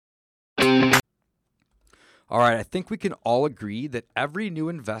All right, I think we can all agree that every new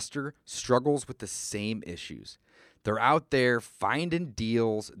investor struggles with the same issues. They're out there finding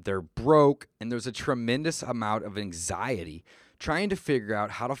deals, they're broke, and there's a tremendous amount of anxiety trying to figure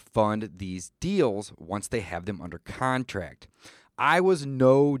out how to fund these deals once they have them under contract. I was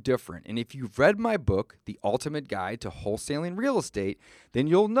no different. And if you've read my book, The Ultimate Guide to Wholesaling Real Estate, then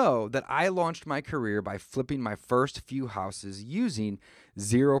you'll know that I launched my career by flipping my first few houses using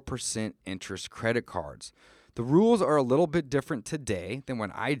 0% interest credit cards. The rules are a little bit different today than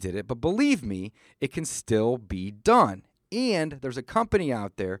when I did it, but believe me, it can still be done. And there's a company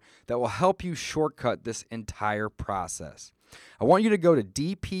out there that will help you shortcut this entire process. I want you to go to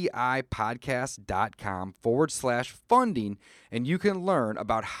dpipodcast.com/funding, and you can learn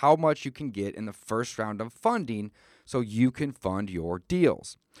about how much you can get in the first round of funding so you can fund your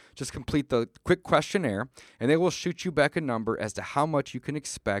deals. Just complete the quick questionnaire, and they will shoot you back a number as to how much you can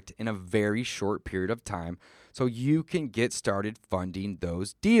expect in a very short period of time so you can get started funding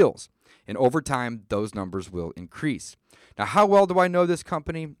those deals. And over time, those numbers will increase. Now, how well do I know this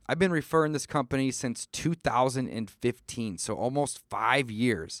company? I've been referring this company since 2015, so almost 5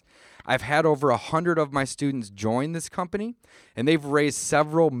 years. I've had over 100 of my students join this company, and they've raised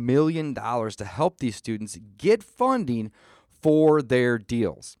several $1 million to help these students get funding for their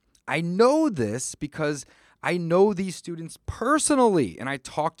deals. I know this because I know these students personally, and I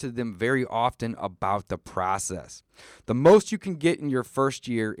talk to them very often about the process. The most you can get in your first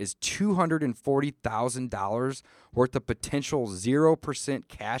year is $240,000 worth of potential 0%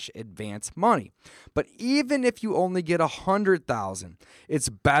 cash advance money. But even if you only get $100,000, it's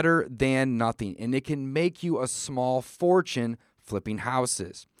better than nothing, and it can make you a small fortune flipping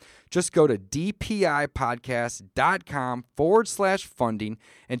houses. Just go to dpipodcast.com/funding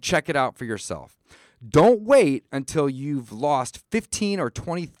and check it out for yourself. Don't wait until you've lost $15,000 or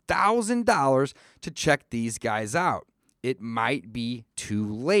 $20,000 to check these guys out. It might be too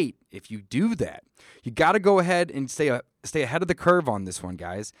late if you do that. You got to go ahead and stay ahead of the curve on this one,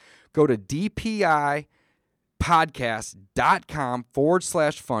 guys. Go to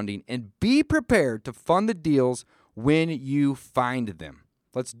dpipodcast.com/funding and be prepared to fund the deals when you find them.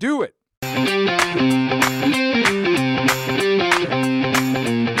 Let's do it.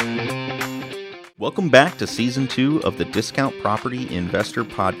 Welcome back to Season 2 of the Discount Property Investor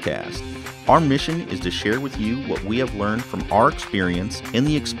Podcast. Our mission is to share with you what we have learned from our experience and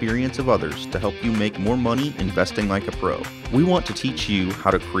the experience of others to help you make more money investing like a pro. We want to teach you how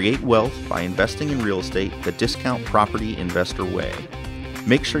to create wealth by investing in real estate the Discount Property Investor way.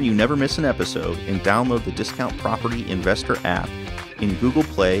 Make sure you never miss an episode and download the Discount Property Investor app in Google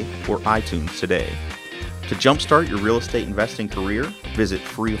Play or iTunes today. To jumpstart your real estate investing career, visit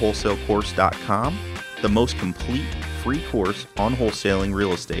freewholesalecourse.com, the most complete free course on wholesaling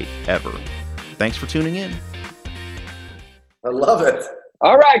real estate ever. Thanks for tuning in. I love it.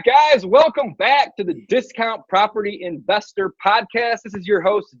 All right, guys, welcome back to the Discount Property Investor Podcast. This is your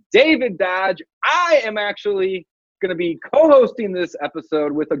host, David Dodge. I am actually going to be co-hosting this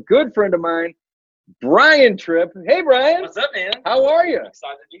episode with a good friend of mine, Brent Trippe. Hey, Brian. What's up, man? How are you? I'm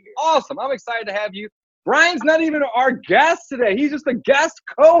excited to be here. Awesome. I'm excited to have you. Brian's not even our guest today. He's just a guest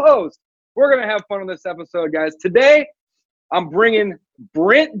co-host. We're going to have fun on this episode, guys. Today, I'm bringing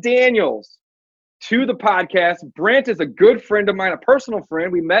Brent Daniels to the podcast. Brent is a good friend of mine, a personal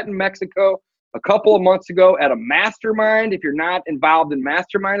friend. We met in Mexico a couple of months ago at a mastermind. If you're not involved in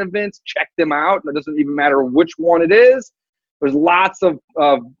mastermind events, check them out. It doesn't even matter which one it is. There's lots of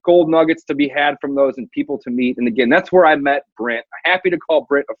gold nuggets to be had from those and people to meet. And again, that's where I met Brent. I'm happy to call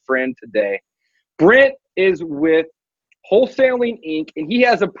Brent a friend today. Brent is with Wholesaling Inc., and he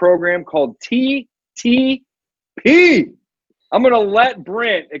has a program called TTP. I'm going to let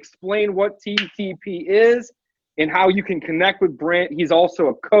Brent explain what TTP is and how you can connect with Brent. He's also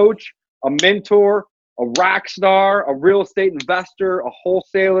a coach, a mentor, a rock star, a real estate investor, a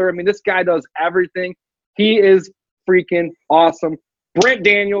wholesaler. I mean, this guy does everything. He is freaking awesome. Brent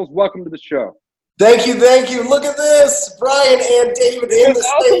Daniels, welcome to the show. Thank you. Look at this, Brian and David in the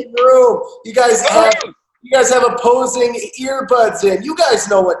same room. You guys have opposing earbuds in. You guys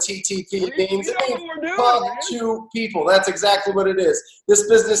know what TTP means. It means talk to people. That's exactly what it is. This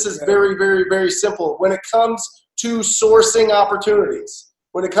business is very, very, very simple. When it comes to sourcing opportunities,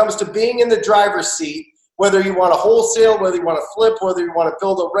 when it comes to being in the driver's seat, whether you want to wholesale, whether you want to flip, whether you want to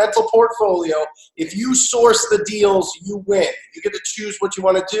build a rental portfolio, if you source the deals, you win. You get to choose what you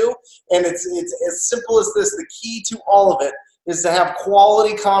want to do, and it's as simple as this. The key to all of it is to have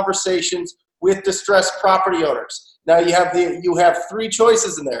quality conversations with distressed property owners. Now you have three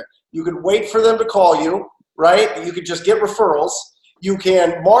choices in there. You could wait for them to call you, right? You could just get referrals. You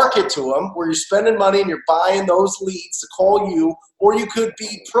can market to them where you're spending money and you're buying those leads to call you, or you could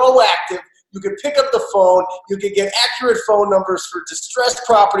be proactive. You could pick up the phone. You could get accurate phone numbers for distressed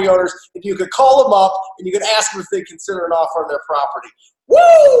property owners, and you could call them up and you could ask them if they consider an offer on their property.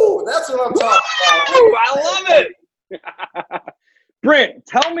 Woo! That's what I'm talking about. Woo! I love it. Brent,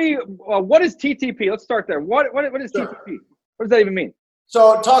 tell me, what is TTP? Let's start there. What is TTP? What does that even mean?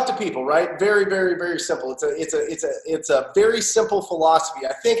 So talk to people, right? Very, very, very simple. It's a very simple philosophy.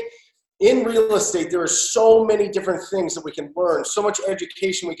 I think in real estate, there are so many different things that we can learn, so much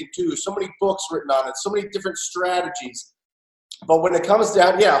education we can do, so many books written on it, so many different strategies. But when it comes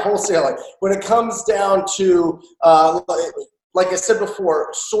down, wholesaling, when it comes down to, like I said before,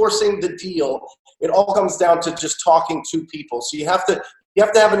 sourcing the deal, it all comes down to just talking to people. So you have to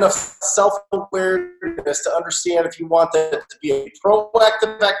have enough self-awareness to understand if you want that to be a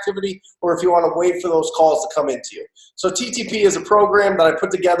proactive activity or if you want to wait for those calls to come into you. So TTP is a program that I put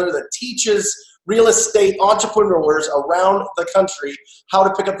together that teaches real estate entrepreneurs around the country how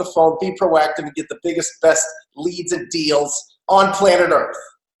to pick up the phone, be proactive, and get the biggest, best leads and deals on planet Earth.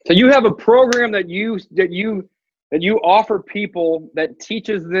 So you have a program that you offer people that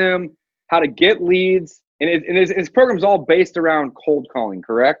teaches them how to get leads, and his program's all based around cold calling,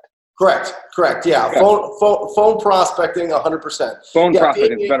 correct? Correct. Yeah. Okay. Phone prospecting, 100%. Phone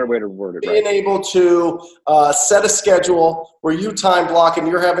prospecting is a better way to word it. Being able to set a schedule where you time block and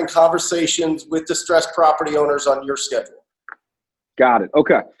you're having conversations with distressed property owners on your schedule. Got it.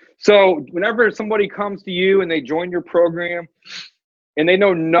 Okay. So whenever somebody comes to you and they join your program, and they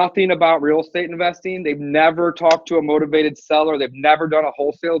know nothing about real estate investing, they've never talked to a motivated seller, they've never done a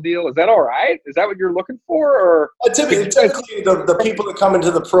wholesale deal, is that all right? Is that what you're looking for? Or typically the people that come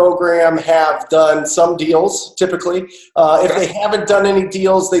into the program have done some deals, typically. If they haven't done any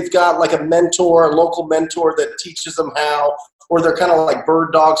deals, they've got like a mentor, a local mentor that teaches them how, or they're kind of like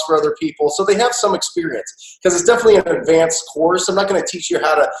bird dogs for other people. So they have some experience because it's definitely an advanced course. I'm not going to teach you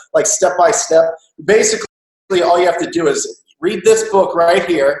how to like step by step. Basically, all you have to do is read this book right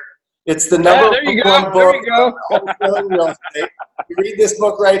here. It's the number one book on real estate. You read this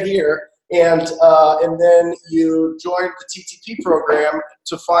book right here, and then you join the TTP program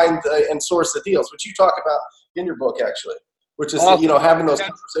to find and source the deals, which you talk about in your book, actually, which is awesome. Having those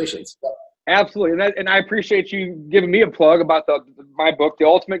conversations. Yeah. Absolutely, and I appreciate you giving me a plug about my book, The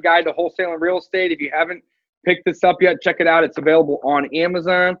Ultimate Guide to Wholesaling Real Estate. If you haven't picked this up yet, check it out. It's available on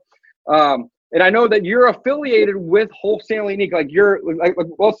Amazon. And I know that you're affiliated with Wholesaling Inc.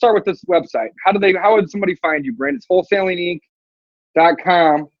 Let's start with this website. How would somebody find you, Brent? It's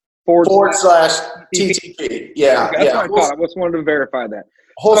wholesalinginc.com /TTP. Yeah. Okay, that's what I thought. I just wanted to verify that.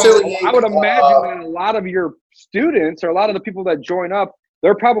 Wholesaling Inc. I would imagine that a lot of your students or a lot of the people that join up,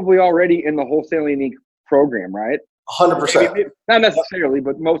 they're probably already in the Wholesaling Inc. program, right? 100%. Not necessarily,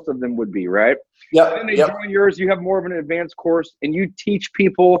 but most of them would be, right? Yep. And then they join yours. You have more of an advanced course, and you teach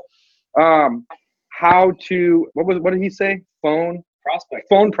people how to, what did he say? Phone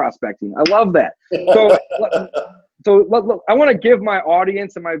prospecting. I love that. So I want to give my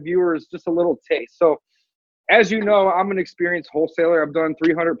audience and my viewers just a little taste. So as you know, I'm an experienced wholesaler. I've done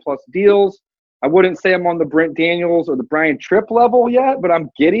 300 plus deals. I wouldn't say I'm on the Brent Daniels or the Trippe level yet, but I'm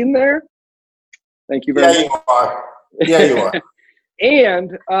getting there. Thank you very much. Yeah, you are.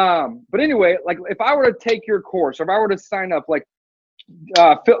 And, but anyway, like if I were to take your course or if I were to sign up, like,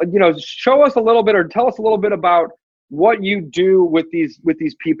 show us a little bit or tell us a little bit about what you do with these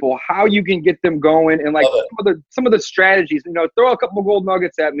people, how you can get them going, and like some of the strategies. Throw a couple of gold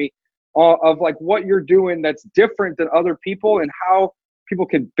nuggets at me of like what you're doing that's different than other people and how people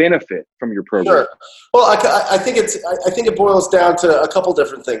can benefit from your program. Sure. Well, I think it boils down to a couple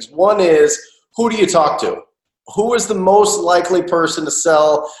different things. One is, who do you talk to? Who is the most likely person to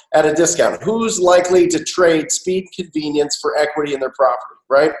sell at a discount? Who's likely to trade speed and convenience for equity in their property,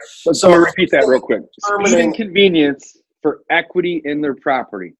 right? So I'm going to repeat that real quick. Speed and convenience for equity in their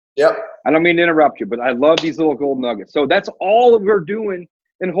property. Yep. I don't mean to interrupt you, but I love these little gold nuggets. So that's all we're doing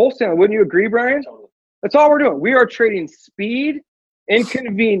in wholesaling. Wouldn't you agree, Brian? That's all we're doing. We are trading speed and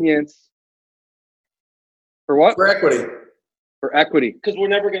convenience for what? For equity. For equity. Because we're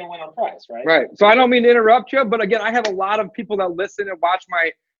never going to win on price, right? Right. So I don't mean to interrupt you, but again, I have a lot of people that listen and watch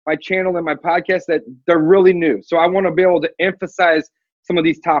my channel and my podcast that they're really new. So I want to be able to emphasize some of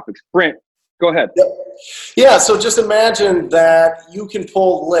these topics. Brent, Go ahead. Yep. Yeah, so just imagine that you can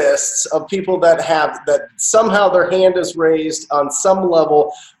pull lists of people that somehow their hand is raised on some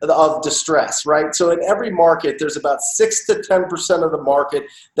level of distress, right? So in every market, there's about 6 to 10% of the market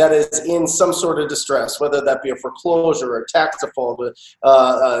that is in some sort of distress, whether that be a foreclosure or a tax default,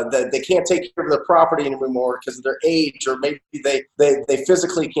 that they can't take care of their property anymore because of their age, or maybe they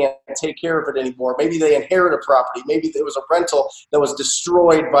physically can't take care of it anymore. Maybe they inherit a property. Maybe it was a rental that was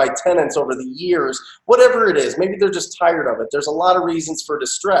destroyed by tenants over the years. Whatever it is, maybe they're just tired of it. There's a lot of reasons for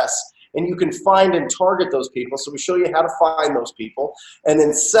distress, and you can find and target those people. So we show you how to find those people. And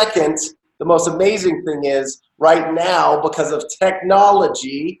then second, the most amazing thing is right now, because of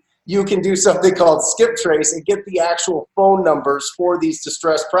technology, you can do something called skip trace and get the actual phone numbers for these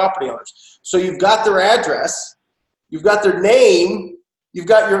distressed property owners. So you've got their address, you've got their name, you've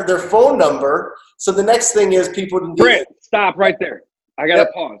got their phone number. So the next thing is people can do Brent, stop right there. I got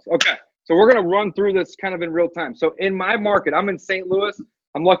to pause. Okay. So we're going to run through this kind of in real time. So in my market, I'm in St. Louis.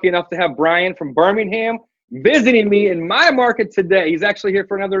 I'm lucky enough to have Brian from Birmingham visiting me in my market today. He's actually here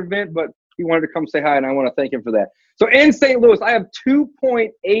for another event, but he wanted to come say hi, and I want to thank him for that. So in St. Louis, I have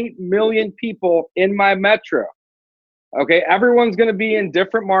 2.8 million people in my metro. Okay, everyone's going to be in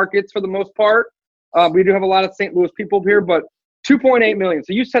different markets for the most part. We do have a lot of St. Louis people here, but 2.8 million.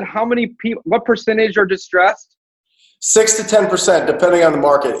 So you said how many people, what percentage are distressed? 6 to 10%, depending on the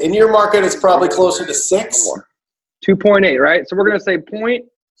market. In your market, it's probably closer to 6. 2.8, right? So we're going to say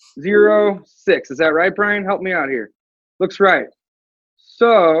 0.06. Is that right, Brian? Help me out here. Looks right.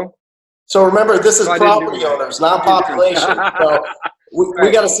 So remember, this is property owners, not population. So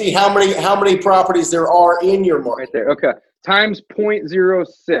we got to see how many properties there are in your market. Right there. Okay. Times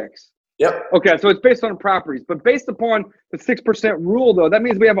 0.06. Yep. Okay, so it's based on properties, but based upon the 6% rule, though, that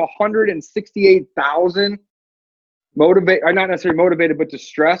means we have 168,000 not necessarily motivated, but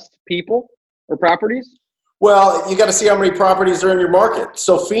distressed people or properties. Well, you got to see how many properties are in your market.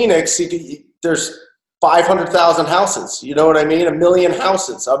 So Phoenix, there's 500,000 houses. You know what I mean? 1 million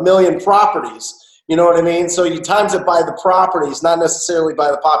houses, 1 million properties. You know what I mean? So you times it by the properties, not necessarily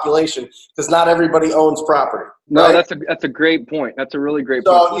by the population, because not everybody owns property. No, right? that's a great point. That's a really great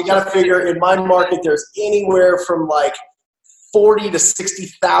point. So you got to figure in my market, there's anywhere from like 40 to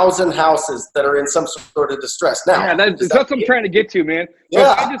 60,000 houses that are in some sort of distress. Now, yeah, that's what I'm trying to get to, man. So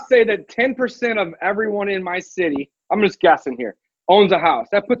yeah. if I just say that 10% of everyone in my city, I'm just guessing here, owns a house.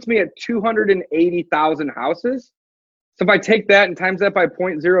 That puts me at 280,000 houses. So if I take that and times that by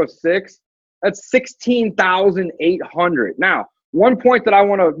 0.06, that's 16,800. Now, one point that I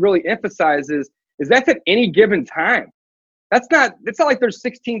want to really emphasize is that's at any given time. It's not like there's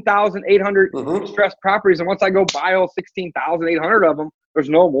 16,800 distressed properties, and once I go buy all 16,800 of them, there's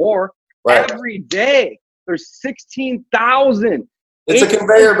no more. Right. Every day, there's 16,000. It's a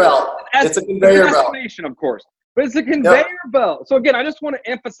conveyor belt. It's a conveyor belt. Estimation, of course, but it's a conveyor belt. So again, I just want to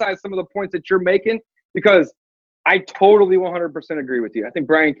emphasize some of the points that you're making because I totally 100% agree with you. I think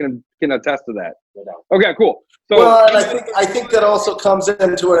Brian can attest to that. Okay, cool. So, well, and I think that also comes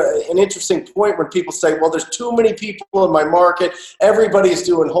into an interesting point when people say, well, there's too many people in my market. Everybody's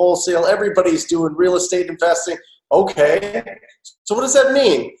doing wholesale. Everybody's doing real estate investing. Okay. So what does that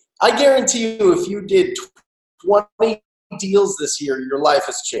mean? I guarantee you if you did 20 deals this year, your life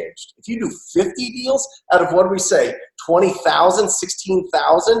has changed. If you do 50 deals out of, what do we say, 20,000,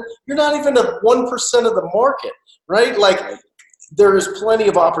 16,000, you're not even at 1% of the market, right? Like, there is plenty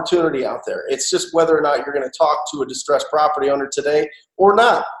of opportunity out there. It's just whether or not you're going to talk to a distressed property owner today or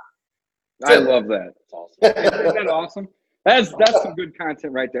not. I love that. Isn't that awesome? That's some good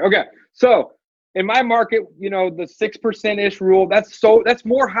content right there. Okay, so in my market, the 6%-ish rule, that's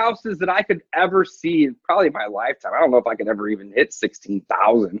more houses than I could ever see in probably my lifetime. I don't know if I could ever even hit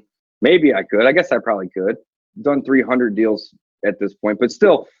 16,000. Maybe I could. I guess I probably could. Done 300 deals at this point, but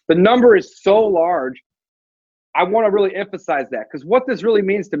still, the number is so large. I want to really emphasize that because what this really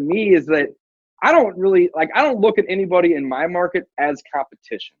means to me is that I don't look at anybody in my market as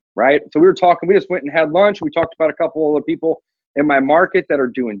competition, right? So we just went and had lunch. We talked about a couple of the people in my market that are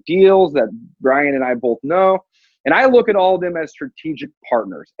doing deals that Brian and I both know. And I look at all of them as strategic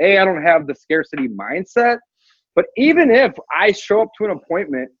partners. I don't have the scarcity mindset, but even if I show up to an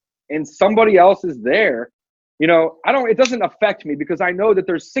appointment and somebody else is there, it doesn't affect me because I know that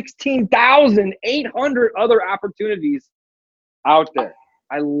there's 16,800 other opportunities out there.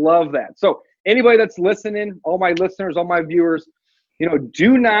 I love that. So anybody that's listening, all my listeners, all my viewers,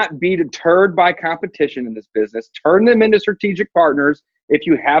 do not be deterred by competition in this business. Turn them into strategic partners if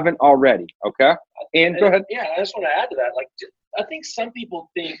you haven't already. Okay. And go ahead. Yeah. I just want to add to that. I think some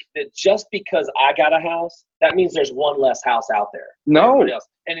people think that just because I got a house, that means there's one less house out there. No.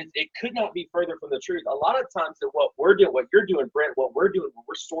 And it could not be further from the truth. A lot of times that what we're doing, what you're doing, Brent, what we're doing when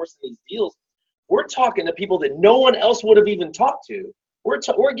we're sourcing these deals, we're talking to people that no one else would have even talked to. We're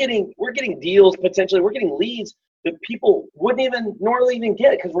getting deals potentially. We're getting leads that people wouldn't even normally even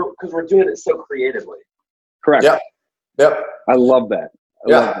get because we're doing it so creatively. Correct. Yep. I love that.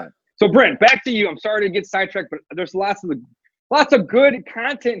 I love that. So Brent, back to you. I'm sorry to get sidetracked, but there's lots of good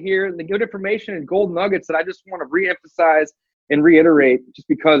content here, the good information and gold nuggets that I just want to reemphasize and reiterate, just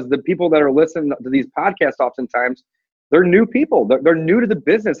because the people that are listening to these podcasts oftentimes, they're new people. They're new to the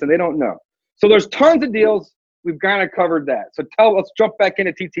business and they don't know. So there's tons of deals. We've kind of covered that. So let's jump back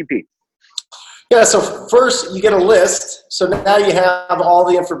into TTP. Yeah, so first you get a list. So now you have all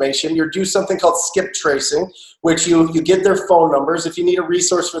the information. You do something called skip tracing, which you get their phone numbers. If you need a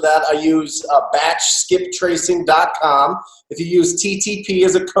resource for that, I use batchskiptracing.com. If you use TTP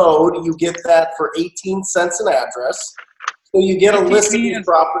as a code, you get that for 18 cents an address. So you get a list of these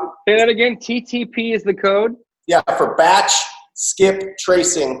properties. Say that again. TTP is the code? Yeah, for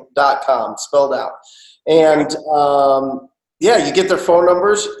batchskiptracing.com, spelled out. And you get their phone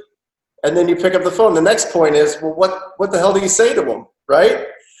numbers. And then you pick up the phone. The next point is, well, what the hell do you say to them, right?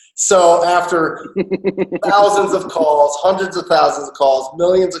 So after thousands of calls, hundreds of thousands of calls,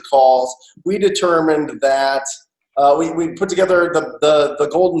 millions of calls, we determined that we put together the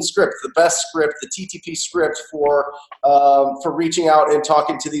golden script, the best script, the TTP script for reaching out and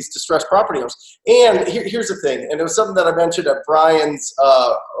talking to these distressed property owners. And here's the thing, and it was something that I mentioned at Brian's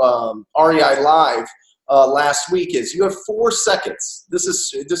REI Live last week, is you have 4 seconds. This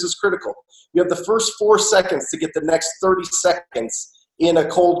is critical. You have the first 4 seconds to get the next 30 seconds in a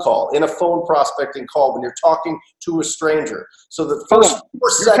cold call, in a phone prospecting call when you're talking to a stranger. So the first 4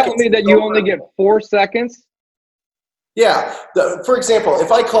 seconds. You're telling me that you only get 4 seconds? Yeah. For example, if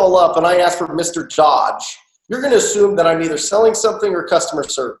I call up and I ask for Mr. Dodge, you're going to assume that I'm either selling something or customer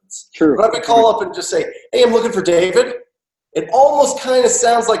service. True. But if I call up and just say, hey, I'm looking for David, it almost kind of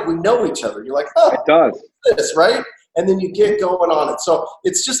sounds like we know each other. You're like, oh, it does. This, right? And then you get going on it. So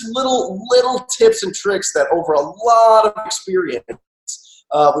it's just little tips and tricks that over a lot of experience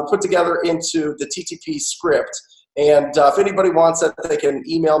we put together into the TTP script. And if anybody wants it, they can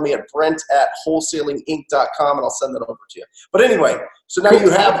email me at brent@wholesalinginc.com and I'll send that over to you. But anyway, so now you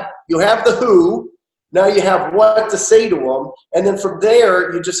have the who. Now you have what to say to them, and then from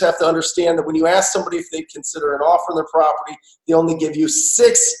there, you just have to understand that when you ask somebody if they consider an offer on their property, they only give you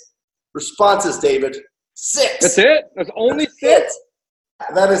 6 responses, David. 6. That's it? That's only 6? It.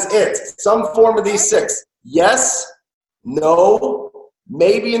 That is it. Some form of these 6. Yes, no,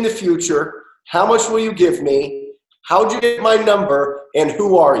 maybe in the future, how much will you give me, how'd you get my number, and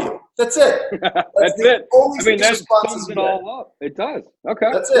who are you? That's it. That's it. That sums it all up. It does.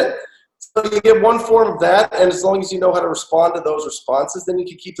 Okay. That's it. So you get one form of that, and as long as you know how to respond to those responses, then you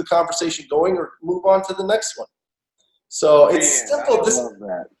can keep the conversation going or move on to the next one. So it's simple. This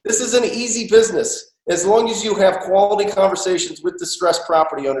is an easy business. As long as you have quality conversations with distressed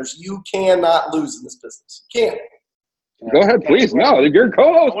property owners, you cannot lose in this business. You can't. Go ahead, please. No, you're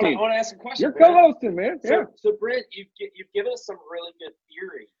co-hosting. I want to ask a question. You're co-hosting, man. Yeah. So Brent, you've given us some really good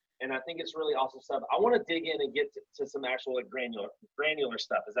theory, and I think it's really awesome stuff. I want to dig in and get to some actual granular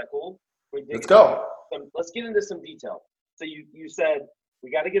stuff. Is that cool? Let's go. Let's get into some detail. So you said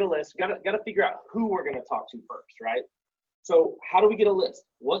we got to get a list. Got to figure out who we're going to talk to first, right? So how do we get a list?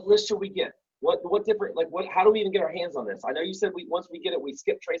 What list should we get? What different, how do we even get our hands on this? I know you said once we get it, we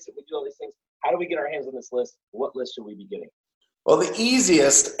skip trace it, we do all these things. How do we get our hands on this list? What list should we be getting? Well, the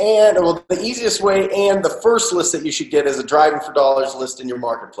easiest way and the first list that you should get is a driving for dollars list in your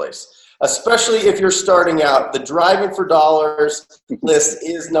marketplace. Especially if you're starting out, the driving for dollars list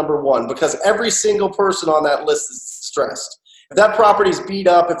is number 1 because every single person on that list is stressed. If that property's beat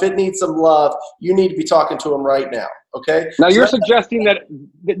up, if it needs some love, you need to be talking to them right now. Okay. Now you're suggesting that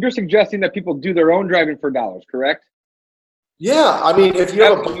people do their own driving for dollars, correct? Yeah, I mean, if you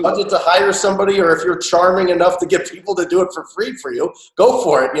have a budget to hire somebody or if you're charming enough to get people to do it for free for you, go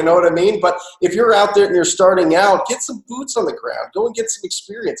for it, you know what I mean? But if you're out there and you're starting out, get some boots on the ground. Go and get some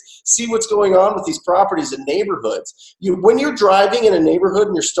experience. See what's going on with these properties and neighborhoods. When you're driving in a neighborhood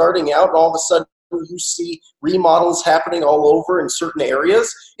and you're starting out and all of a sudden you see remodels happening all over in certain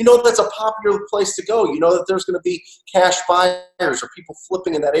areas, you know that's a popular place to go. You know that there's going to be cash buyers or people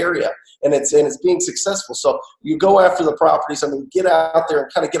flipping in that area, and it's being successful. So you go after the properties. I mean, get out there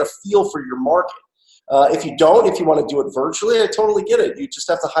and kind of get a feel for your market. If you want to do it virtually, I totally get it. You just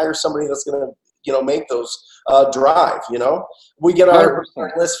have to hire somebody that's going to make those drive. We get our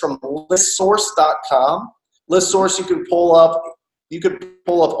list from listsource.com. Listsource you can pull up You could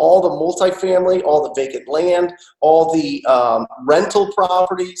pull up all the multifamily, all the vacant land, all the rental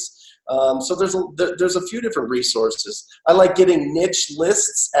properties. So there's a few different resources. I like getting niche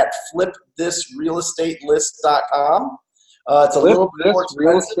lists at flipthisrealestatelyst.com. It's a little bit more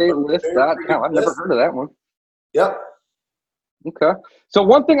expensive. Flipthisrealestatelyst.com. I've never heard of that one. Yep. Okay. So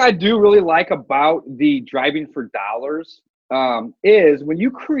one thing I do really like about the Driving for Dollars is when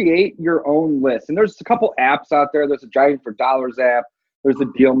you create your own list, and there's a couple apps out there. There's a Driving for Dollars app. There's a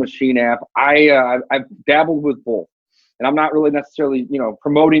Deal Machine app. I've dabbled with both, and I'm not really necessarily,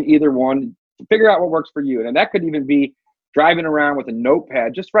 promoting either one. Figure out what works for you. And that could even be driving around with a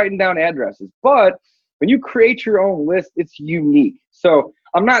notepad, just writing down addresses. But when you create your own list, it's unique. So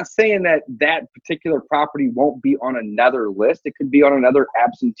I'm not saying that particular property won't be on another list. It could be on another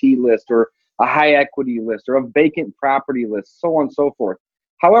absentee list or a high equity list or a vacant property list, so on and so forth.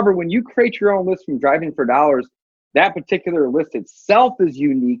 However, when you create your own list from Driving for Dollars, that particular list itself is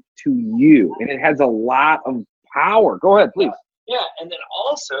unique to you, and it has a lot of power. Go ahead, please. Yeah, and then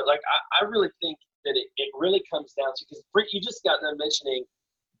also, I really think that it really comes down to, because you just got done mentioning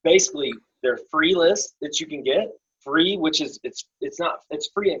basically they're free lists that you can get. Free, which is it's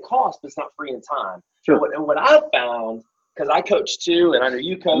free in cost, but it's not free in time. Sure. And what I've found, because I coach too, and I know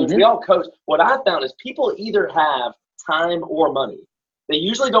you coach, we all coach. What I've found is people either have time or money. They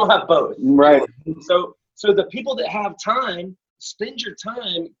usually don't have both. Right. So the people that have time, spend your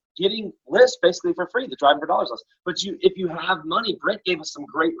time getting lists basically for free, the Driving for Dollars list. But if you have money, Brent gave us some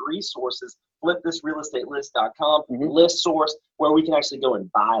great resources. Flipthisrealestatelyst.com, list source, where we can actually go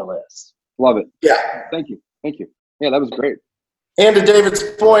and buy lists. Love it. Yeah. Thank you. Yeah, that was great. And to David's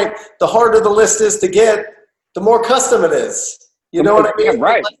point, the harder the list is to get, the more custom it is. You know what I mean? Yeah,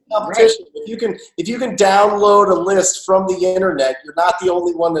 right. Like competition. Right. If you can download a list from the internet, you're not the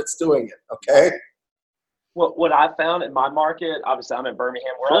only one that's doing it. Okay. Well, what I found in my market, obviously I'm in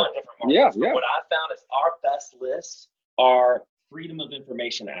Birmingham, we're all in different markets. Yeah. What I found is our best lists are Freedom of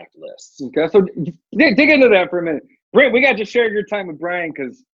Information Act lists. Okay, so dig into that for a minute. Brent, we got to share your time with Brian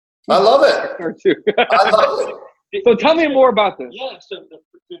because I love it. I love it. So tell me more about this. Yeah, so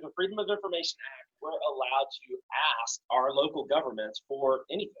through the Freedom of Information Act, we're allowed to ask our local governments for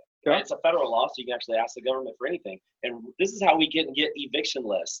anything. Okay. It's a federal law, so you can actually ask the government for anything. And this is how we can get eviction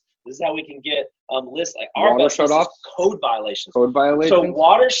lists. This is how we can get lists like our water best list shutoffs, is code violations. Code violations. So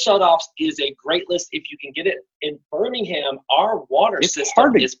water shutoffs is a great list if you can get it. In Birmingham, our water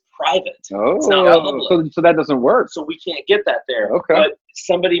system is private. Oh, it's not public. So that doesn't work. So we can't get that there. Okay. But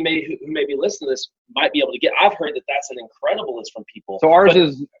somebody who may be listening to this might be able to get. I've heard that that's an incredible list from people. So ours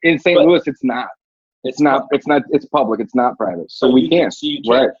is in St. Louis. It's not. It's not. It's public. It's not private. So we can't. So you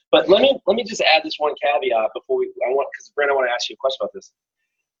can't. Right. But let me just add this one caveat before because Brent, I want to ask you a question about this.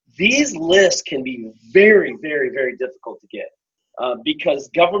 These lists can be very, very, very difficult to get because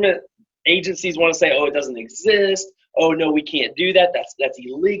government agencies want to say, "Oh, it doesn't exist. Oh, no, we can't do that. That's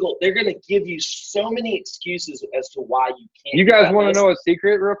illegal." They're going to give you so many excuses as to why you can't. You guys want to know a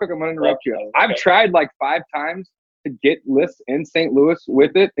secret real quick? I'm going to interrupt you. Okay. I've tried like 5 times to get lists in St. Louis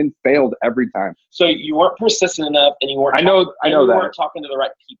with it and failed every time. So you weren't persistent enough, and you weren't. I know that. You weren't talking to the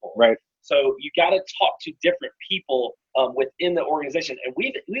right people. Right. So you got to talk to different people within the organization, and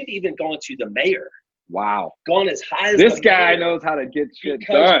we've even gone to the mayor. Wow. Gone as high as this the guy mayor knows how to get shit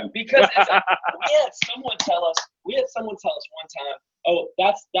done. Because we had someone tell us one time, "Oh,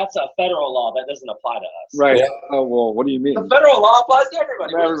 that's a federal law that doesn't apply to us." Right. Yeah. Oh well, what do you mean? The federal law applies to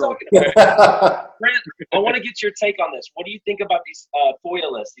everybody. What are you talking about? Brent, I want to get your take on this. What do you think about these FOIA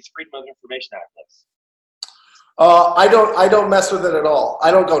lists, these Freedom of Information Act lists? I don't mess with it at all. I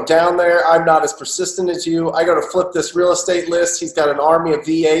don't go down there. I'm not as persistent as you. I go to Flip This Real Estate List. He's got an army of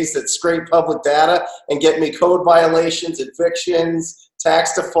VAs that scrape public data and get me code violations, evictions,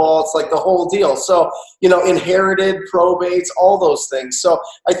 tax defaults, like the whole deal. So, inherited, probates, all those things. So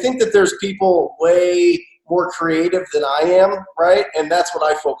I think that there's people way more creative than I am, right? And that's what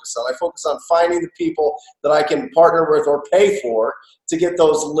I focus on. I focus on finding the people that I can partner with or pay for to get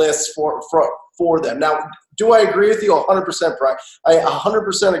those lists for them. Now, do I agree with you 100%, Brian? I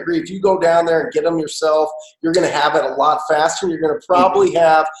 100% agree. If you go down there and get them yourself, you're going to have it a lot faster. You're going to probably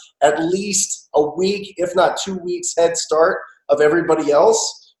have at least a week, if not 2 weeks head start of everybody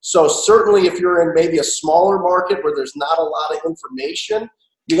else. So certainly if you're in maybe a smaller market where there's not a lot of information,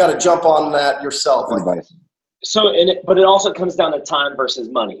 you got to jump on that yourself. So, but it also comes down to time versus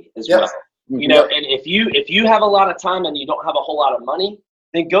money as well. And if you have a lot of time and you don't have a whole lot of money,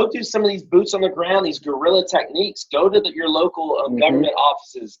 then go do some of these boots on the ground, these guerrilla techniques. Go to your local government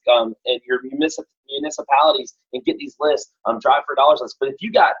offices and your municipalities and get these lists, Drive for Dollars lists. But if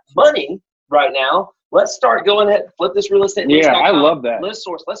you got money right now, let's start going ahead, flip this real estate. Yeah, I love that. List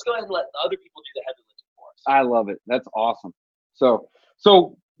source. Let's go ahead and let other people do the heavy lifting for us. I love it. That's awesome.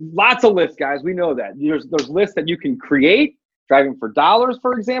 So lots of lists, guys. We know that. There's lists that you can create, driving for dollars,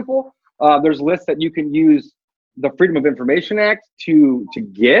 for example. There's lists that you can use the Freedom of Information Act to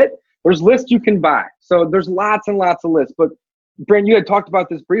get. There's lists you can buy. So there's lots and lots of lists. But Brent, you had talked about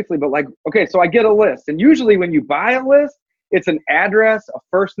this briefly, but like, okay, so I get a list. And usually when you buy a list, it's an address, a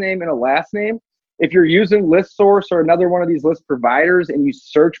first name, and a last name. If you're using ListSource or another one of these list providers and you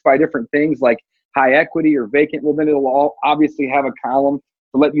search by different things like high equity or vacant, well, then it'll all obviously have a column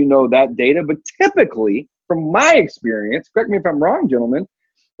to let you know that data. But typically, from my experience, correct me if I'm wrong, gentlemen,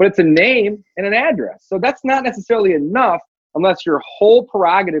 but it's a name and an address. So that's not necessarily enough unless your whole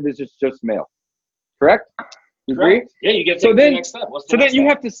prerogative is just mail. Correct? You agree? Yeah, you get to the next step. Then you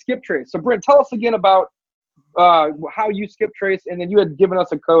have to skip trace. So Brent, tell us again about how you skip trace, and then you had given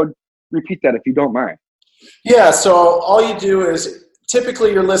us a code. Repeat that if you don't mind. Yeah, so all you do is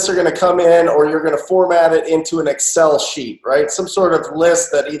typically your lists are going to come in, or you're going to format it into an Excel sheet, right? Some sort of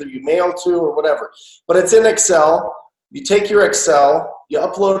list that either you mail to or whatever. But it's in Excel. You take your Excel, you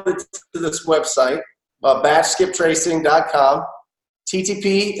upload it to this website, batchskiptracing.com.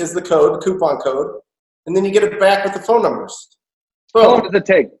 TTP is the code, the coupon code, and then you get it back with the phone numbers. Boom. How long does it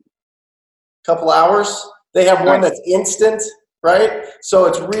take? Couple hours. They have one that's instant, right? So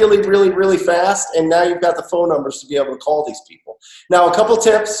it's really, really, really fast, and now you've got the phone numbers to be able to call these people. Now, a couple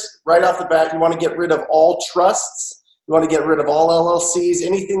tips right off the bat. You want to get rid of all trusts. You want to get rid of all LLCs,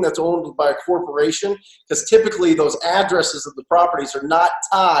 anything that's owned by a corporation, because typically those addresses of the properties are not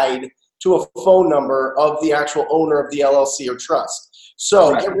tied to a phone number of the actual owner of the LLC or trust.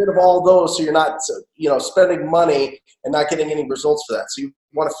 So get rid of all those so you're not, spending money and not getting any results for that. So you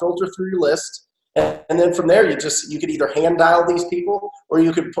want to filter through your list. And then from there, you could either hand dial these people, or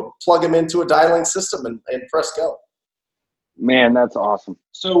you could plug them into a dialing system and press go. Man, that's awesome.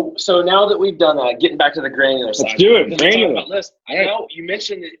 So now that we've done that, getting back to the granular side. Let's do it. Granular. List. I know you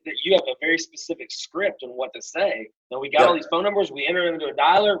mentioned that you have a very specific script on what to say. Now we got all these phone numbers. We enter them into a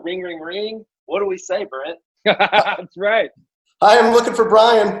dialer. Ring, ring, ring. What do we say, Brent? That's right. Hi, I'm looking for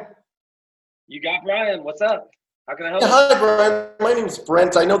Brian. You got Brian. What's up? How can I help you? Hi, Brian. My name is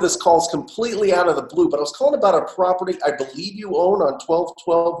Brent. I know this call's completely out of the blue, but I was calling about a property I believe you own on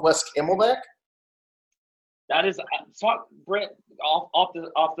 1212 West Camelback. That is, talk, Brent, off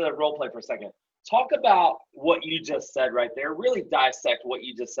the role play for a second. Talk about what you just said right there. Really dissect what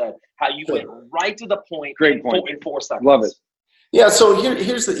you just said. How you went right to the point. Great point. In 4 seconds. Love it. Yeah, so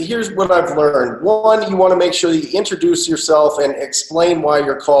here's what I've learned. One, you want to make sure that you introduce yourself and explain why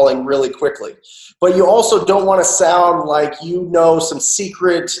you're calling really quickly. But you also don't want to sound like you know some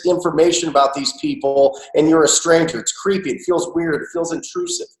secret information about these people and you're a stranger. It's creepy. It feels weird. It feels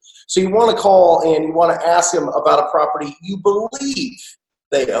intrusive. So you want to call and you want to ask them about a property you believe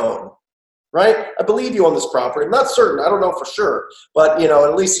they own. Right? I believe you own this property. I'm not certain. I don't know for sure. But,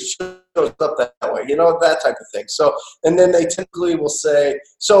 at least it shows up that way. That type of thing. So, and then they typically will say,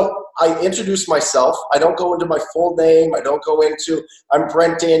 so I introduce myself. I don't go into my full name. I don't go into, I'm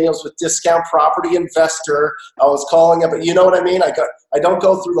Brent Daniels with Discount Property Investor. I was calling up, you know what I mean? I don't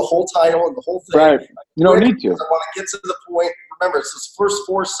go through the whole title and the whole thing. Right. You don't need to. I want to get to the point. Remember, it's those first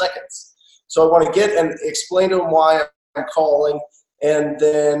 4 seconds. So I want to get and explain to them why I'm calling, and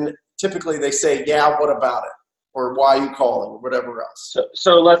then typically they say, yeah, what about it? Or why are you calling? Or whatever else.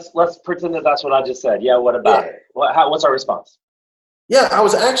 So let's pretend that that's what I just said. Yeah, what about it? What's our response? Yeah, I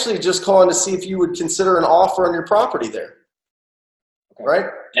was actually just calling to see if you would consider an offer on your property there. Okay. Right?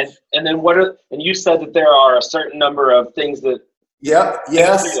 And then and you said that there are a certain number of things that. Yep,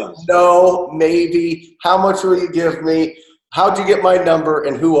 yes, no, maybe. How much will you give me? How'd you get my number,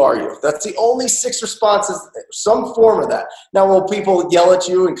 and who are you? That's the only 6 responses, some form of that. Now, will people yell at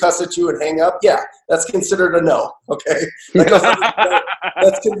you and cuss at you and hang up? Yeah, that's considered a no, okay?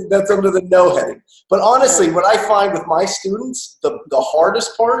 That's under the no heading. But honestly, what I find with my students, the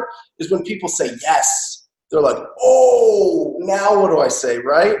hardest part is when people say yes. They're like, oh, now what do I say,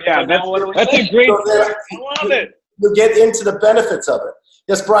 right? Yeah, that's a great I love it. You get into the benefits of it.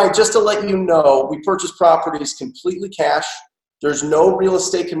 Yes, Brian, just to let you know, we purchase properties completely cash. There's no real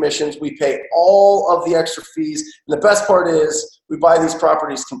estate commissions. We pay all of the extra fees. And the best part is we buy these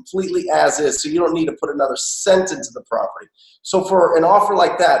properties completely as is, so you don't need to put another cent into the property. So for an offer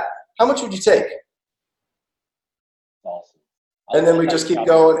like that, how much would you take? Awesome. And then we just keep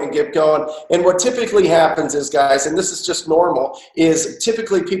going and keep going. And what typically happens is, guys, and this is just normal, is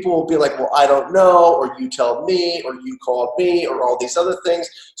typically people will be like, well, I don't know, or you tell me, or you called me, or all these other things.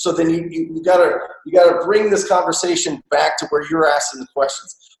 So then you gotta bring this conversation back to where you're asking the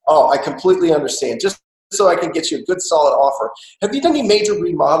questions. Oh, I completely understand. Just so I can get you a good, solid offer. Have you done any major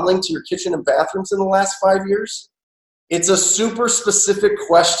remodeling to your kitchen and bathrooms in the last 5 years? It's a super specific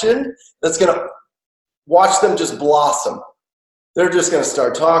question that's going to watch them just blossom. They're just going to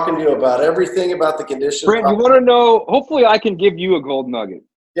start talking to you about everything about the condition. Brent, you want to know, hopefully I can give you a gold nugget.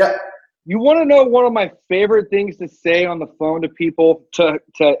 Yeah. You want to know one of my favorite things to say on the phone to people to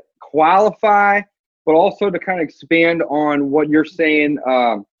qualify, but also to kind of expand on what you're saying,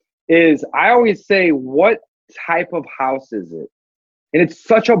 is I always say, what type of house is it? And it's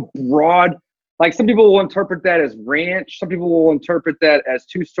such a broad, like some people will interpret that as ranch. Some people will interpret that as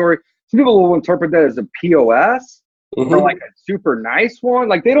 2-story. Some people will interpret that as a POS or like a super nice one.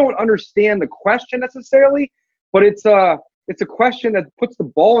 Like they don't understand the question necessarily, but it's a question that puts the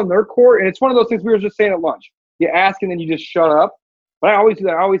ball in their court. And it's one of those things we were just saying at lunch. You ask and then you just shut up. But I always do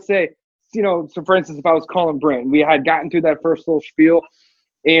that. I always say, you know, so for instance, if I was calling Brent and we had gotten through that first little spiel,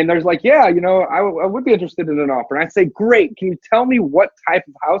 and there's like, yeah, you know, I would be interested in an offer. And I say, great. Can you tell me what type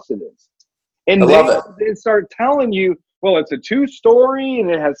of house it is? And they start telling you, well, it's a 2-story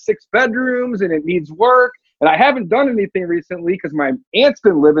and it has 6 bedrooms and it needs work. And I haven't done anything recently because my aunt's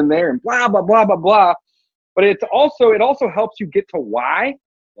been living there and blah, blah, blah, blah, blah. But it also helps you get to why.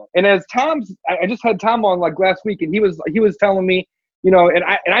 And as I just had Tom on like last week, and he was telling me, you know, and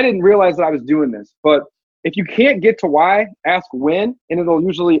I didn't realize that I was doing this, but if you can't get to why, ask when, and it'll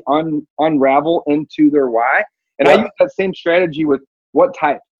usually unravel into their why. And I use that same strategy with what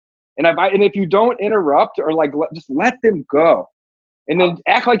type. And if you don't interrupt or like just let them go, and then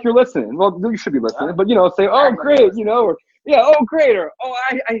act like you're listening. Well, you should be listening, but you know, say, "Oh, great," you know, or yeah, "Oh, great," or "Oh,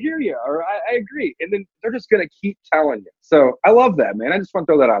 I hear you," or I agree, and then they're just gonna keep telling you. So I love that, man. I just want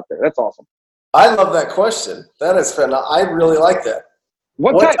to throw that out there. That's awesome. I love that question. That is fun. I really like that.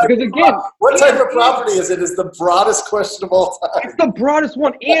 What type? Because again, what type of property is it? Is the broadest question of all time. It's the broadest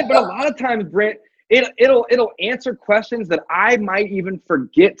one, but a lot of times, Brent, it'll answer questions that I might even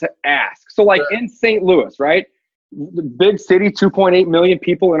forget to ask. So, like in St. Louis, right, the big city, 2.8 million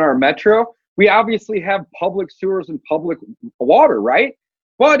people in our metro, we obviously have public sewers and public water, right?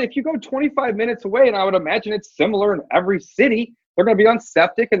 But if you go 25 minutes away, and I would imagine it's similar in every city, they're going to be on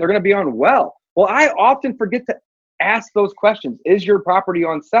septic and they're going to be on well. Well, I often forget to ask those questions. Is your property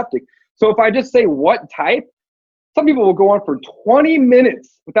on septic? So if I just say what type, some people will go on for 20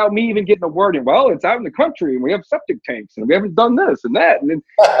 minutes without me even getting a word in. Well, it's out in the country and we have septic tanks and we haven't done this and that. And then,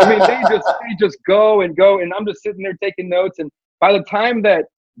 I mean, they just go and go, and I'm just sitting there taking notes. And by the time that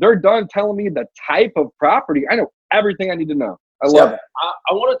they're done telling me the type of property, I know everything I need to know. I love it.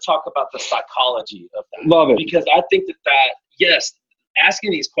 I want to talk about the psychology of that. Love it. Because I think that yes,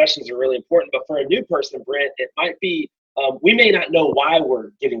 asking these questions are really important, but for a new person, Brent, it might be, we may not know why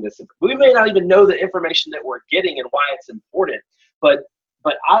we're getting this. We may not even know the information that we're getting and why it's important. But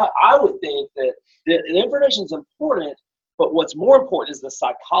I would think that the information is important, but what's more important is the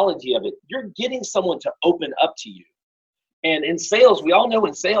psychology of it. You're getting someone to open up to you. And in sales, we all know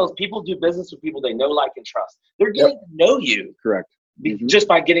in sales, people do business with people they know, like, and trust. They're getting to know you. Correct. Just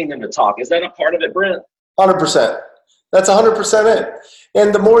by getting them to talk. Is that a part of it, Brent? 100%. That's 100% it.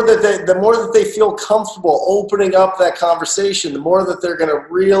 And the more that they feel comfortable opening up that conversation, the more that they're going to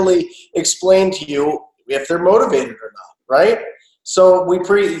really explain to you if they're motivated or not, right? So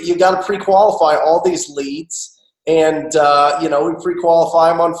you got to pre-qualify all these leads, and we pre-qualify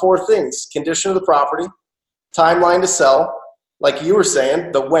them on 4 things: condition of the property, timeline to sell, like you were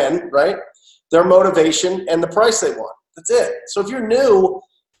saying, the when, right? Their motivation, and the price they want. That's it. So if you're new,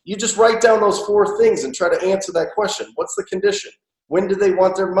 you just write down those 4 things and try to answer that question. What's the condition? When do they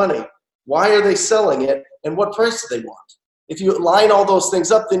want their money? Why are they selling it? And what price do they want? If you line all those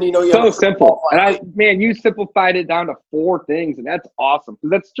things up, then you know you have so simple. And you simplified it down to 4 things, and that's awesome.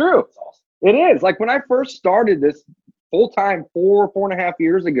 That's true. That's awesome. It is. Like when I first started this full-time 4.5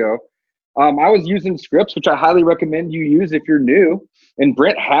 years ago, I was using scripts, which I highly recommend you use if you're new. And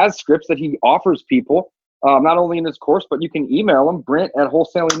Brent has scripts that he offers people. Not only in this course, but you can email them,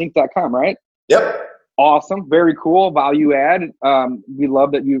 brent@wholesalinginc.com, right? Yep. Awesome. Very cool. Value add. We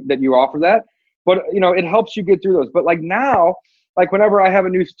love that you offer that. But, it helps you get through those. But like now, like whenever I have a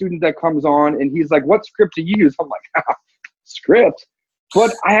new student that comes on and he's like, what script do you use? I'm like, script?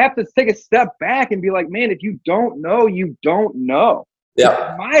 But I have to take a step back and be like, man, if you don't know, you don't know.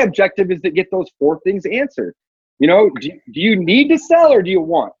 Yeah. My objective is to get those 4 things answered. Do you need to sell or do you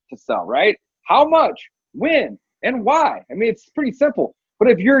want to sell, right? How much? When and why? I mean, it's pretty simple. But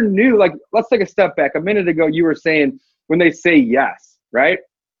if you're new, like, let's take a step back. A minute ago, you were saying when they say yes, right?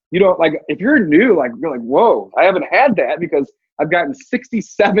 You don't like, if you're new, like, you're like, whoa, I haven't had that because I've gotten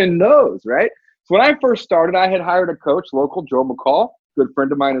 67 no's, right? So when I first started, I had hired a coach, local Joe McCall, good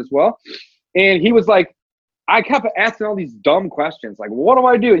friend of mine as well. And he was like, I kept asking all these dumb questions, like, what do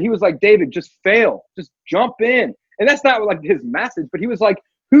I do? And he was like, David, just fail. Just jump in. And that's not like his message, but he was like,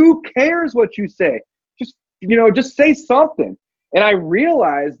 who cares what you say? Just say something. And I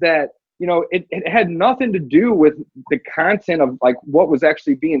realized that, it had nothing to do with the content of like what was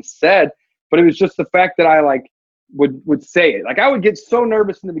actually being said, but it was just the fact that I like would say it. Like I would get so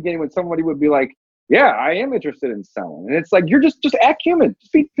nervous in the beginning when somebody would be like, yeah, I am interested in selling. And it's like, you're just act human.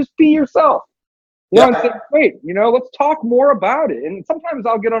 Just be yourself. And say, wait, let's talk more about it. And sometimes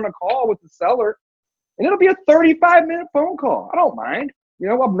I'll get on a call with the seller and it'll be a 35-minute phone call. I don't mind.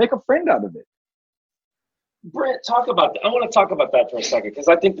 I'll make a friend out of it. Brent, talk about that. I want to talk about that for a second because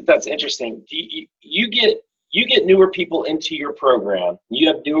I think that that's interesting. You get newer people into your program. You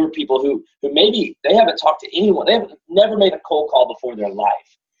have newer people who maybe they haven't talked to anyone. They haven't never made a cold call before in their life.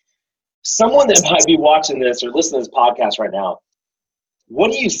 Someone that might be watching this or listening to this podcast right now,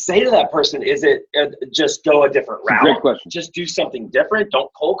 what do you say to that person? Is it just go a different route? Great question. Just do something different.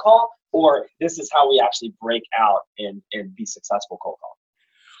 Don't cold call, or this is how we actually break out and be successful cold call.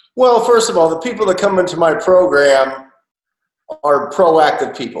 Well, first of all, the people that come into my program are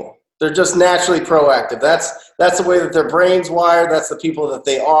proactive people. They're just naturally proactive. That's the way that their brain's wired. That's the people that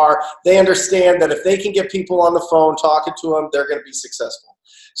they are. They understand that if they can get people on the phone talking to them, they're going to be successful.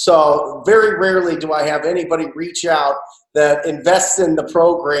 So very rarely do I have anybody reach out that invests in the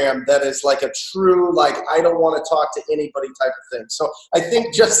program that is like a true, like, I don't want to talk to anybody type of thing. So I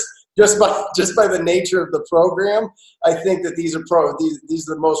think just by the nature of the program, I think that these are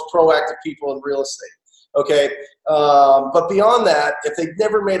the most proactive people in real estate. Okay, but beyond that, if they've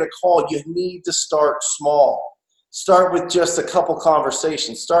never made a call, you need to start small. Start with just a couple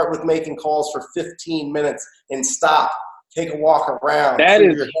conversations. Start with making calls for 15 minutes and stop. Take a walk around. That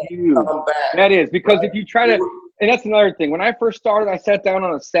is huge. Come back. That is because if you try to, and that's another thing. When I first started, I sat down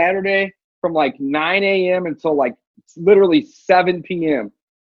on a Saturday from like 9 a.m. until like literally 7 p.m.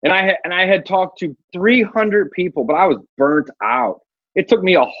 And I had talked to 300 people, but I was burnt out. It took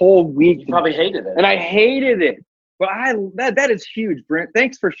me a whole week. You probably hated it. And I hated it. But that is huge, Brent.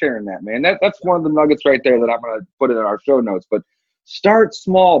 Thanks for sharing that, man. That's one of the nuggets right there that I'm going to put in our show notes. But start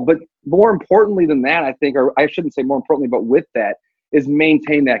small. But more importantly than that, I think, or I shouldn't say more importantly, but with that, is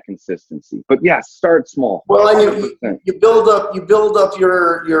maintain that consistency. But yeah, start small. Well, and you build up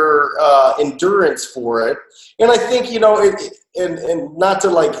your endurance for it. And I think, and not to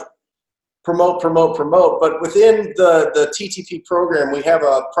like promote, but within the TTP program, we have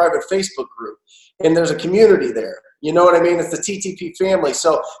a private Facebook group, and there's a community there. You know what I mean? It's the TTP family.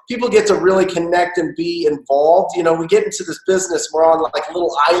 So people get to really connect and be involved. We get into this business, we're on like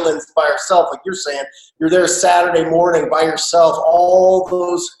little islands by ourselves, like you're saying. You're there Saturday morning by yourself. All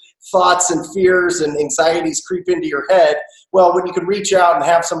those thoughts and fears and anxieties creep into your head. Well, when you can reach out and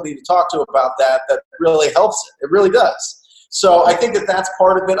have somebody to talk to about that really helps it. It really does. So I think that's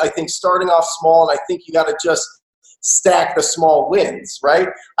part of it. I think starting off small, and I think you got to just stack the small wins, right?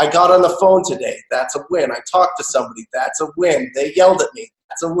 I got on the phone today. That's a win. I talked to somebody. That's a win. They yelled at me.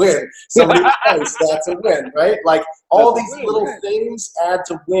 That's a win. Somebody else. That's a win, right? Like all these little things add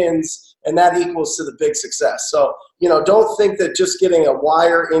to wins, and that equals to the big success. So, don't think that just getting a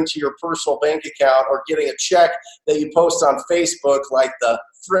wire into your personal bank account or getting a check that you post on Facebook, like the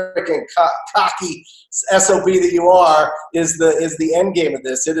freaking cocky SOB that you are, is the end game of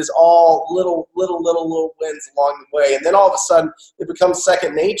this. It is all little wins along the way, and then all of a sudden it becomes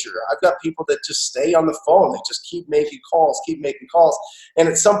second nature. I've got people that just stay on the phone. They just keep making calls, and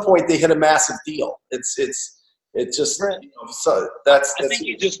at some point they hit a massive deal. It's just so that's. I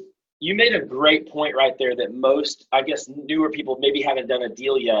think you made a great point right there that most, I guess, newer people maybe haven't done a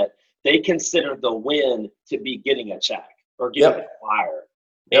deal yet. They consider the win to be getting a check or getting a wire.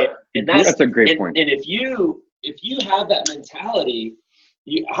 Yep. And that's a great point. And if you have that mentality,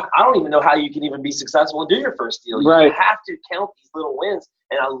 I don't even know how you can even be successful and do your first deal. Right. You have to count these little wins.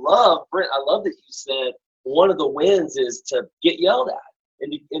 And I love, Brent, I love that you said one of the wins is to get yelled at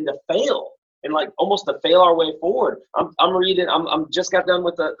and to fail. And like almost to fail our way forward. I'm reading. I'm just got done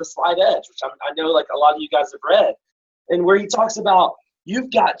with the Slight Edge, which I know like a lot of you guys have read, and where he talks about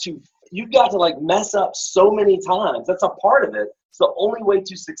you've got to like mess up so many times. That's a part of it. It's the only way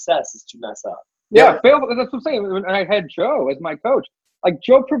to success is to mess up. Yeah, fail. That's what I'm saying. When I had Joe as my coach, like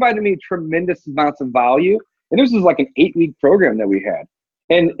Joe provided me tremendous amounts of value, and this was like an 8-week program that we had,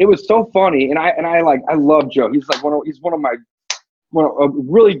 and it was so funny. And I love Joe. He's like a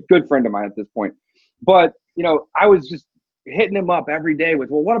really good friend of mine at this point. But, I was just hitting him up every day with,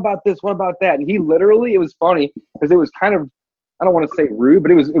 well, what about this? What about that? And he literally, it was funny because it was kind of, I don't want to say rude,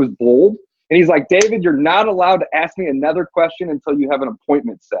 but it was bold. And he's like, David, you're not allowed to ask me another question until you have an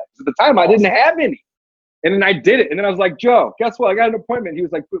appointment set. At the time, I didn't have any. And then I did it. And then I was like, Joe, guess what? I got an appointment. He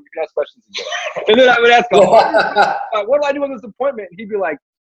was like, we can ask questions again. And then I would ask him, what do I do on this appointment? And he'd be like,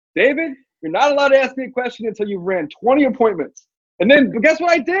 David, you're not allowed to ask me a question until you've ran 20 appointments. And then guess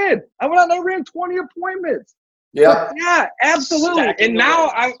what I did? I went out and I ran 20 appointments. Yeah. Yeah, absolutely. And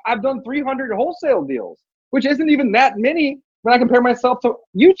now I've done 300 wholesale deals, which isn't even that many when I compare myself to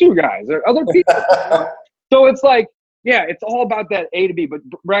you two guys or other people. So it's like, yeah, it's all about that A to B. But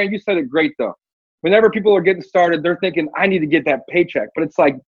Brian, you said it great though. Whenever people are getting started, they're thinking, I need to get that paycheck. But it's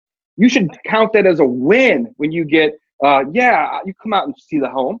like, you should count that as a win when you get, you come out and see the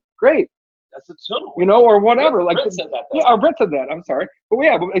home. Great. That's a total. You know, or whatever. Brent said that, though. Yeah, Brent said that. I'm sorry. But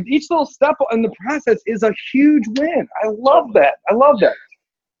yeah, but each little step in the process is a huge win. I love that.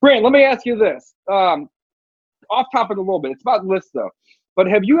 Brent, let me ask you this. Off topic a little bit. It's about lists though. But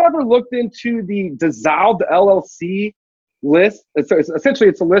have you ever looked into the dissolved LLC list? Essentially,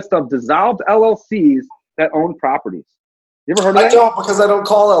 it's a list of dissolved LLCs that own properties. You ever heard of that? I don't, because I don't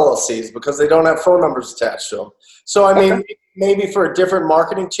call LLCs because they don't have phone numbers attached to them. So I mean, maybe for a different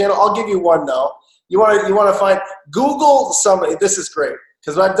marketing channel, I'll give you one though. You want to find Google somebody. This is great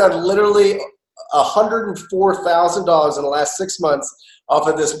because I've done literally $104,000 in the last 6 months off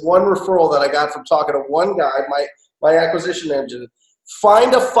of this one referral that I got from talking to one guy, my acquisition engine.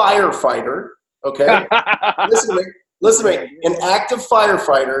 Find a firefighter, okay? Listen to me, an active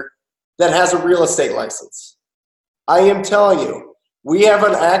firefighter that has a real estate license. I am telling you, we have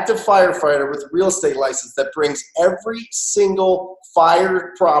an active firefighter with a real estate license that brings every single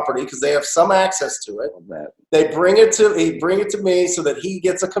fire property because they have some access to it. He bring it to me so that he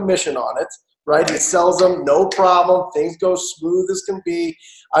gets a commission on it, right? He sells them, no problem. Things go smooth as can be.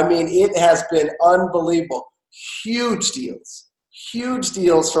 I mean, it has been unbelievable. Huge deals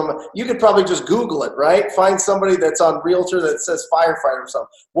from, you could probably just Google it, right? Find somebody that's on Realtor that says firefighter or something,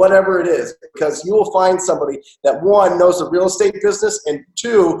 whatever it is, because you will find somebody that one, knows the real estate business, and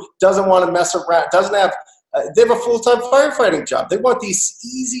two, doesn't want to mess around, doesn't have, they have a full-time firefighting job. They want these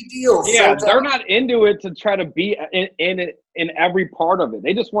easy deals. Yeah, they're not into it to try to be in every part of it.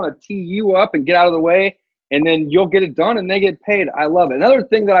 They just want to tee you up and get out of the way, and then you'll get it done and they get paid. I love it. Another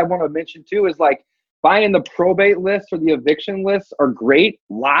thing that I want to mention too is like, buying the probate list or the eviction lists are great.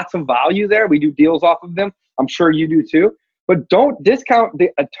 Lots of value there. We do deals off of them. I'm sure you do too. But don't discount the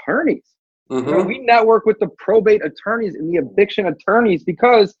attorneys. Mm-hmm. You know, we network with the probate attorneys and the eviction attorneys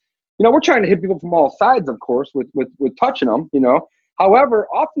because, you know, we're trying to hit people from all sides, of course, with touching them, you know. However,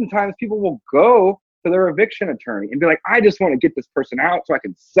 oftentimes people will go to their eviction attorney and be like, I just want to get this person out so I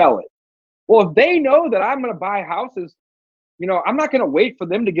can sell it. Well, if they know that I'm going to buy houses, you know, I'm not going to wait for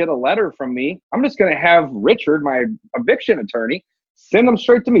them to get a letter from me. I'm just going to have Richard, my eviction attorney, send them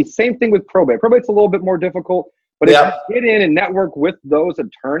straight to me. Same thing with probate. Probate's a little bit more difficult, but if you get in and network with those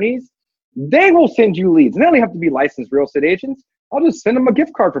attorneys, they will send you leads. And they only have to be licensed real estate agents. I'll just send them a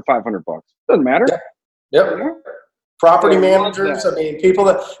gift card for $500. Doesn't matter. Yep. Property managers. I mean, people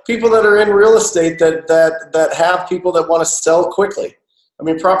that are in real estate that have people that want to sell quickly. I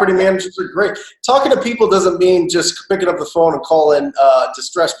mean, property managers are great. Talking to people doesn't mean just picking up the phone and calling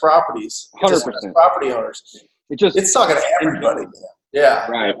distressed properties, 100%. distressed property owners. It's talking to everybody, man. Yeah.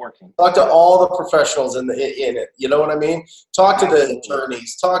 Right. Talk to all the professionals in it. You know what I mean? Talk to the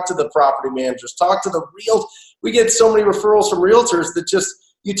attorneys. Talk to the property managers. Talk to the we get so many referrals from realtors that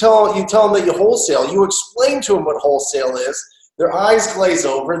just you tell them that you wholesale. You explain to them what wholesale is. Their eyes glaze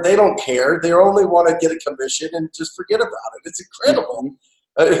over. They don't care. They only want to get a commission and just forget about it. It's incredible.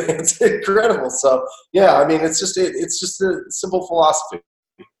 It's incredible. So yeah, I mean, it's just a simple philosophy.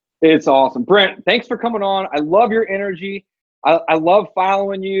 It's awesome. Brent, thanks for coming on. I love your energy. I love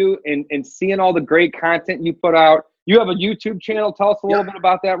following you and seeing all the great content you put out. You have a YouTube channel. Tell us a little bit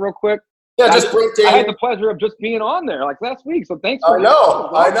about that real quick. Yeah, just Brent Daniels. I had the pleasure of just being on there like last week. So thanks for I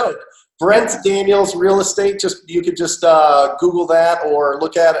know. Brent Daniels Real Estate. You could just Google that or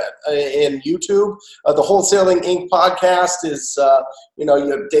look at it in YouTube. The Wholesaling Inc. podcast is,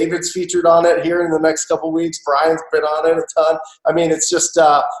 you have David's featured on it here in the next couple of weeks. Brian's been on it a ton. I mean, it's just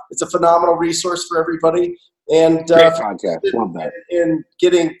it's a phenomenal resource for everybody. And great podcast. Love that. In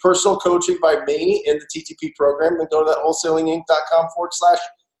getting personal coaching by me in the TTP program, then go to that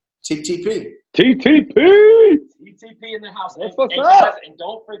wholesalinginc.com/TTP. TTP in the house. That's what's up. And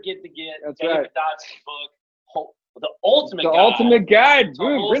don't forget to get That's David right. Dodson's book, The Ultimate Guide. The Ultimate Guide.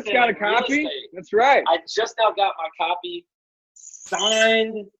 Boom. Wholesaling Brent's got a copy. real estate. That's right. I just now got my copy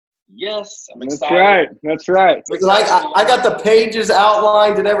signed. Yes, I'm That's excited. right. That's right. Listen, I got the pages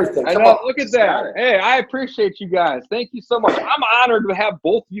outlined and everything. I Come know. on. Look at that. Hey, I appreciate you guys. Thank you so much. I'm honored to have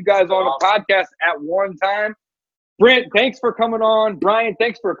both of you guys on the podcast at one time. Brent, thanks for coming on. Brian,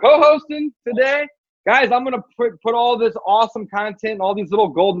 thanks for co-hosting today. Guys, I'm going to put all this awesome content, all these little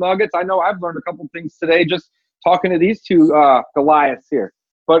gold nuggets. I know I've learned a couple things today just talking to these two Goliaths here.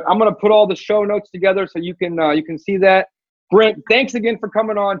 But I'm going to put all the show notes together so you can see that. Brent, thanks again for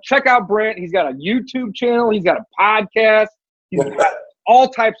coming on. Check out Brent. He's got a YouTube channel. He's got a podcast. He's got all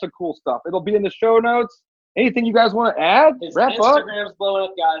types of cool stuff. It'll be in the show notes. Anything you guys want to add? His Wrap up? Instagram's blowing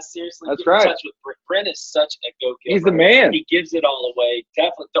up, guys. Seriously, That's get in right. touch with Brent. Brent is such a go-getter. He's the man. He gives it all away.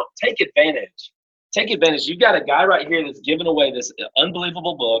 Definitely don't take advantage. Take advantage. You got a guy right here that's giving away this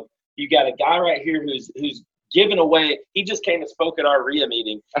unbelievable book. You got a guy right here who's giving away. He just came and spoke at our RIA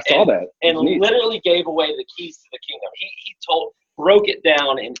meeting. I saw that. And literally gave away the keys to the kingdom. He broke it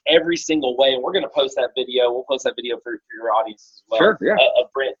down in every single way. And we're going to post that video. We'll post that video for your audience as well. Sure, yeah.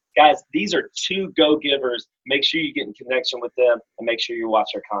 Of Brent. Guys, these are two go-givers. Make sure you get in connection with them and make sure you watch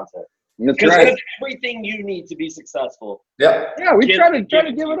their content. That's Because right. it's everything you need to be successful. Yep. Yeah, we Give- try to give give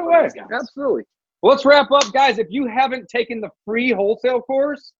it it to away. these guys. Absolutely. Well, let's wrap up, guys. If you haven't taken the free wholesale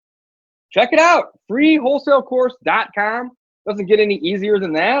course, check it out. freewholesalecourse.com. Doesn't get any easier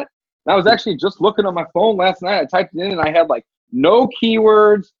than that. And I was actually just looking on my phone last night. I typed it in and I had like no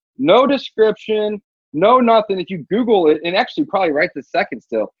keywords, no description, no nothing. If you Google it, and actually probably right this second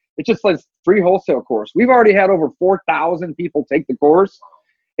still, it just says free wholesale course. We've already had over 4,000 people take the course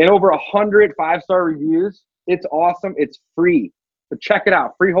and over 100 5-star reviews. It's awesome. It's free. So check it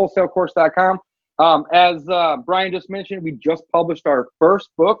out, freewholesalecourse.com. As Brian just mentioned, we just published our first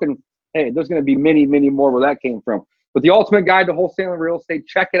book, and hey, there's going to be many, many more where that came from. But The Ultimate Guide to Wholesaling Real Estate,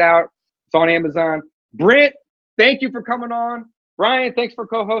 check it out. It's on Amazon. Brent, thank you for coming on. Brian, thanks for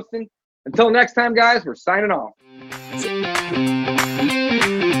co-hosting. Until next time, guys, we're signing off.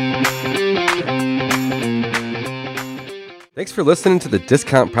 Thanks for listening to the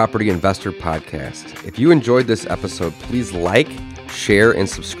Discount Property Investor Podcast. If you enjoyed this episode, please like, share, and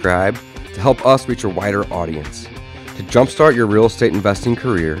subscribe to help us reach a wider audience. To jumpstart your real estate investing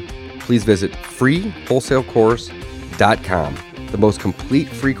career, please visit freewholesalecourse.com, the most complete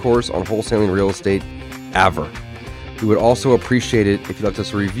free course on wholesaling real estate ever. We would also appreciate it if you left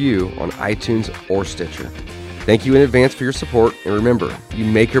us a review on iTunes or Stitcher. Thank you in advance for your support, and remember, you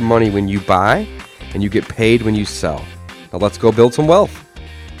make your money when you buy, and you get paid when you sell. Now let's go build some wealth.